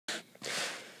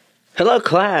Hello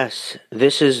class,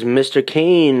 this is Mr.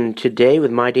 Kane today with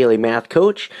My Daily Math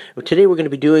Coach. Today we're going to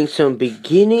be doing some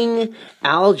beginning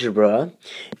algebra,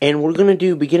 and we're going to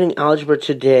do beginning algebra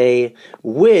today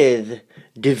with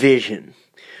division.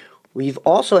 We've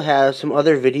also have some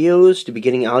other videos to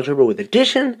beginning algebra with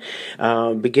addition,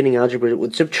 beginning algebra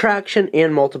with subtraction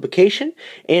and multiplication.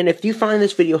 And if you find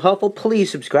this video helpful, please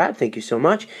subscribe, thank you so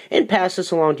much, and pass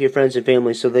this along to your friends and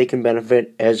family so they can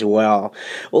benefit as well.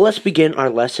 Well, let's begin our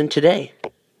lesson today.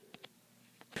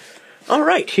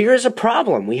 Alright, here is a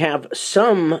problem. We have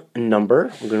some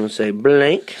number, we're going to say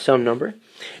blank, some number,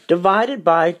 divided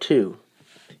by 2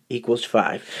 equals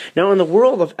 5. Now in the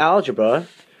world of algebra,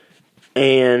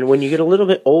 and when you get a little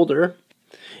bit older,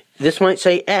 this might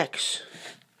say x.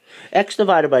 X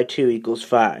divided by 2 equals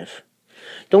 5.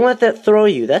 Don't let that throw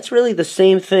you. That's really the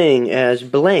same thing as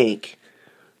blank,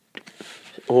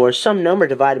 or some number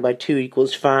divided by 2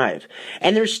 equals 5.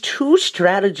 And there's two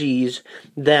strategies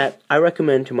that I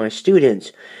recommend to my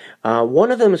students. One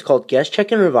of them is called guess,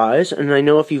 check, and revise, and I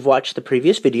know if you've watched the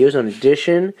previous videos on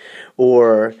addition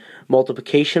or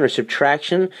multiplication or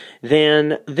subtraction,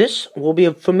 then this will be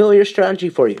a familiar strategy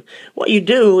for you. What you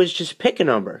do is just pick a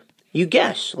number. You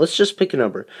guess. Let's just pick a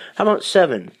number. How about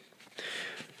 7?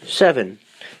 7.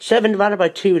 7 divided by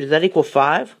 2, does that equal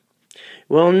 5?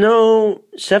 Well, no.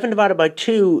 7 divided by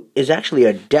 2 is actually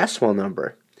a decimal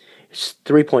number. It's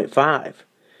 3.5.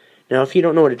 Now, if you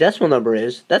don't know what a decimal number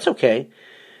is, that's okay.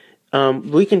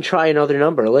 We can try another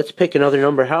number. Let's pick another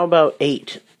number. How about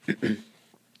 8?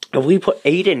 If we put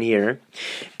 8 in here,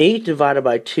 8 divided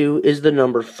by 2 is the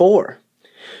number 4.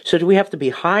 So do we have to be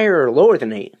higher or lower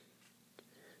than 8?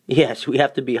 Yes, we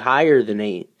have to be higher than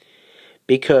 8.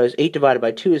 Because 8 divided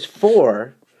by 2 is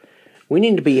 4. We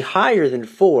need to be higher than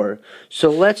 4. So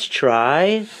let's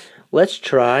try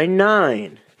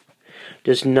 9.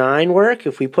 Does 9 work?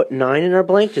 If we put 9 in our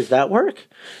blank, does that work?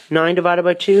 9 divided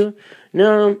by 2?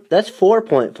 No, that's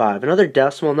 4.5, another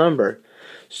decimal number.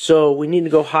 So we need to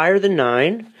go higher than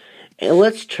 9. And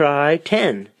let's try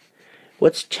 10.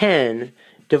 What's 10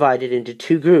 divided into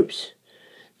 2 groups?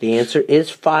 The answer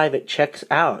is 5. It checks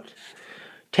out.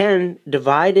 10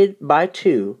 divided by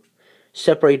 2,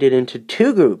 separated into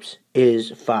 2 groups, is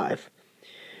 5.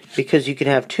 Because you can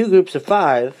have 2 groups of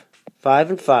 5, 5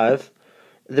 and 5,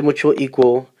 then which will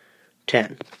equal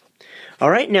 10.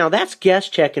 Alright, now that's guess,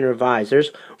 check, and revise. There's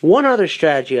one other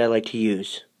strategy I like to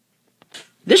use.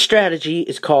 This strategy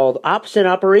is called opposite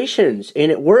operations,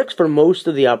 and it works for most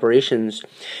of the operations.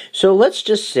 So let's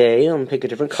just say, I'm going to pick a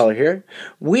different color here,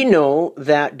 we know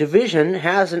that division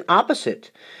has an opposite.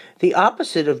 The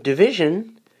opposite of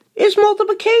division is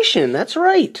multiplication. That's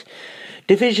right.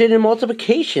 Division and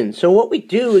multiplication. So what we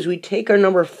do is we take our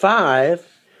number 5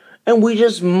 and we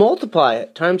just multiply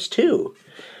it times 2.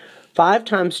 5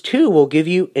 times 2 will give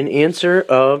you an answer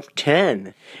of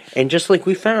 10. And just like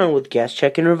we found with guess,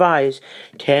 check, and revise,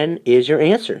 10 is your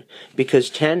answer. Because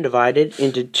 10 divided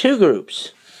into 2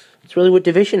 groups. That's really what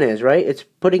division is, right? It's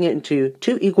putting it into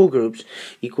 2 equal groups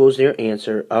equals their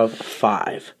answer of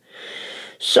 5.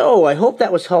 So, I hope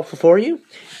that was helpful for you.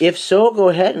 If so, go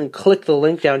ahead and click the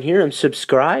link down here and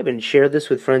subscribe and share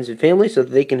this with friends and family so that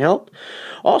they can help.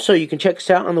 Also, you can check us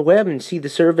out on the web and see the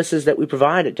services that we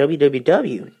provide at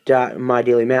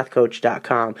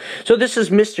www.MyDailyMathCoach.com. So this is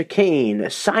Mr. Kane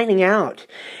signing out,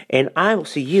 and I will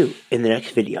see you in the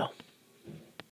next video.